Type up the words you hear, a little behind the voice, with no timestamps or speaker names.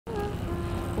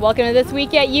Welcome to This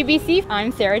Week at UBC.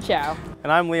 I'm Sarah Chow.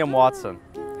 And I'm Liam Watson.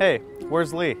 Hey,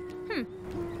 where's Lee?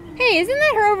 Hey, isn't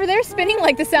that her over there spinning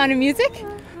like the Sound of Music?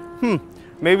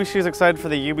 Maybe she's excited for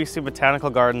the UBC Botanical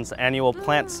Gardens annual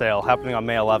plant sale happening on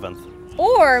May 11th.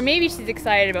 Or maybe she's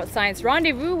excited about Science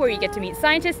Rendezvous, where you get to meet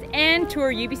scientists and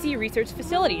tour UBC research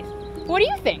facilities. What do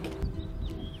you think?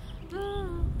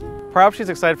 Perhaps she's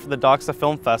excited for the Doxa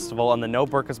Film Festival and the No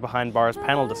Burkas Behind Bars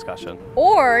panel discussion.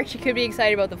 Or she could be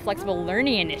excited about the Flexible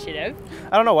Learning Initiative.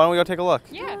 I don't know, why don't we go take a look?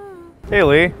 Yeah. Hey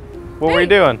Lee, what were you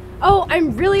doing? Oh,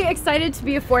 I'm really excited to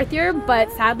be a fourth year,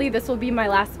 but sadly this will be my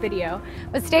last video.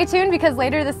 But stay tuned because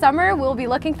later this summer we'll be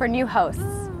looking for new hosts.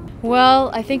 Well,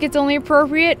 I think it's only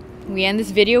appropriate we end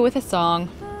this video with a song.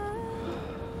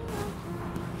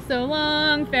 So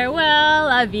long, farewell,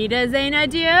 auf Wiedersehen,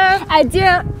 adieu.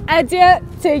 Adieu, adieu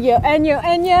to you and you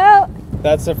and you.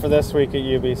 That's it for this week at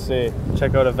UBC.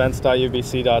 Check out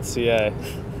events.ubc.ca.